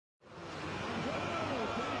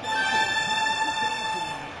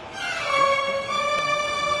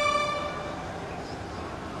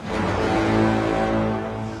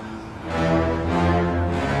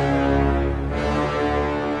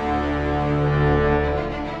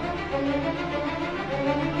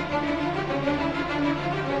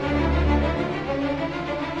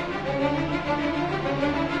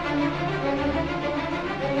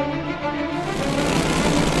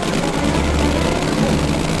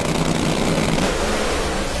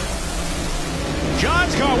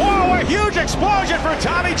huge explosion for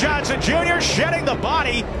Tommy Johnson Jr. shedding the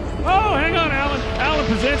body. Oh, hang on, Alan. Alan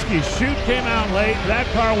Brzezinski's chute came out late. That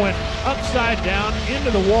car went upside down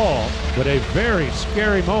into the wall. But a very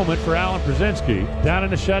scary moment for Alan Brzezinski down in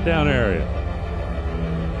the shutdown area.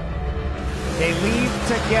 They leave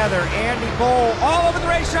together. Andy Bowl all over the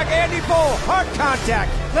racetrack. Andy Bowl, hard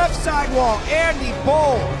contact, left side wall. Andy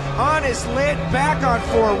Bowl on his lid, back on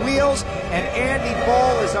four wheels, and Andy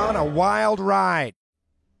Bowl is on a wild ride.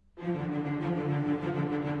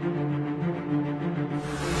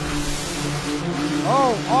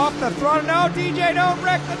 Oh, off the throttle. No, DJ, don't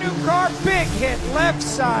wreck the new car. Big hit left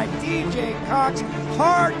side. DJ Cox,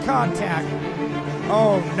 hard contact.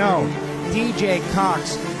 Oh, no. DJ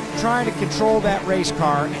Cox trying to control that race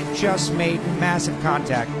car and just made massive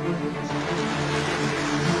contact.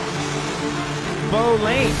 Bo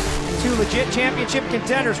Lane, two legit championship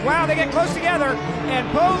contenders. Wow, they get close together. And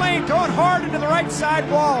Bo Lane going hard into the right side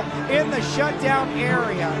wall in the shutdown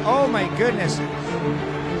area. Oh, my goodness.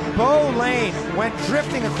 Bo Lane went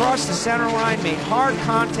drifting across the center line, made hard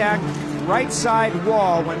contact, right side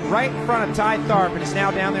wall, went right in front of Ty Tharp, and is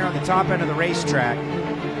now down there on the top end of the racetrack.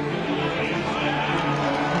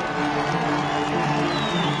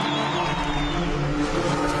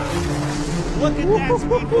 Look at that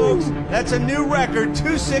speed, folks. That's a new record,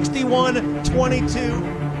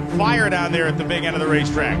 261.22. Fire down there at the big end of the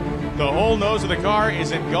racetrack. The whole nose of the car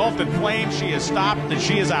is engulfed in flames. She is stopped and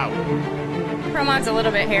she is out. Pro Mod's a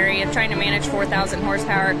little bit hairy. Trying to manage 4,000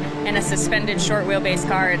 horsepower in a suspended short wheelbase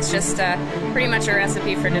car, it's just pretty much a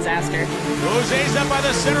recipe for disaster. Jose's up by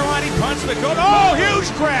the center line. He punts the cone. Oh, huge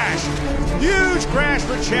crash! Huge crash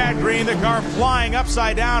for Chad Green. The car flying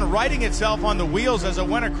upside down, righting itself on the wheels as it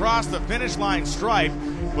went across the finish line stripe.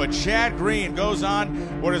 But Chad Green goes on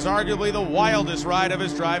what is arguably the wildest ride of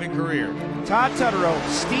his driving career. Todd Tutterow,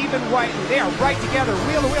 Stephen Whiteley, they are right together,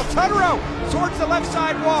 wheel to wheel. Tutterow towards the left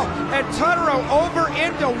side wall, and Tutterow over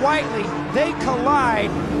into Whiteley. They collide.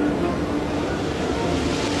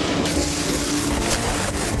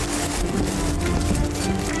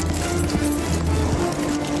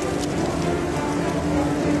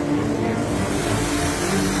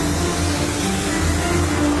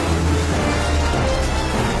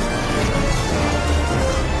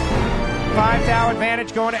 Five-thou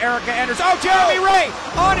advantage going to Erica Enders. Oh, Jeremy Ray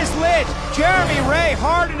on his lid. Jeremy Ray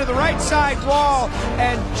hard into the right side wall,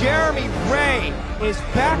 and Jeremy Ray is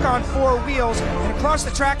back on four wheels and across the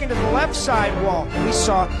track into the left side wall. We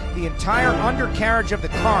saw the entire undercarriage of the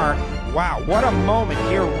car. Wow, what a moment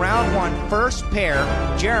here. Round one, first pair.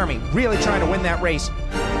 Jeremy really trying to win that race.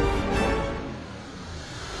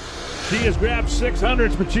 She has grabbed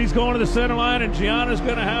 600s, but she's going to the center line, and Gianna's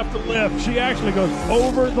going to have to lift. She actually goes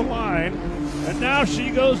over the line, and now she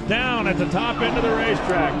goes down at the top end of the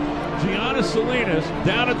racetrack. Gianna Salinas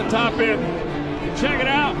down at the top end. Check it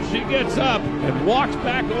out. She gets up and walks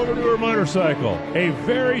back over to her motorcycle. A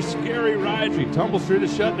very scary ride. She tumbles through the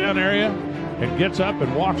shutdown area and gets up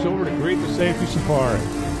and walks over to greet the safety safari.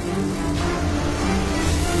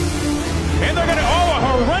 And they're going to, oh, a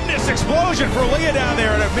horrendous explosion for Leah down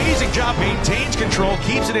there. An amazing job, maintains control,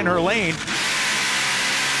 keeps it in her lane.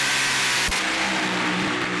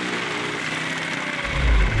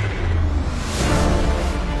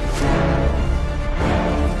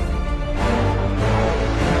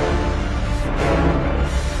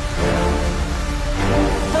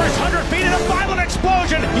 First 100 feet and a violent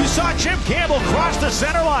explosion. You saw Jim Campbell cross the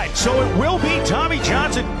center line. So it will be Tommy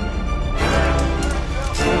Johnson.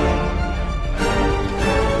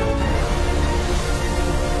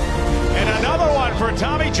 For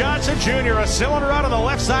Tommy Johnson Jr., a cylinder out on the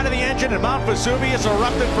left side of the engine, and Mount Vesuvius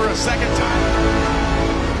erupted for a second time.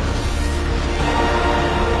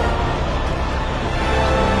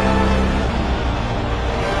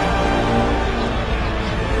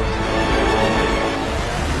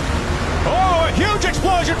 Oh, a huge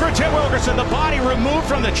explosion for Tim Wilkerson. The body removed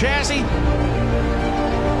from the chassis.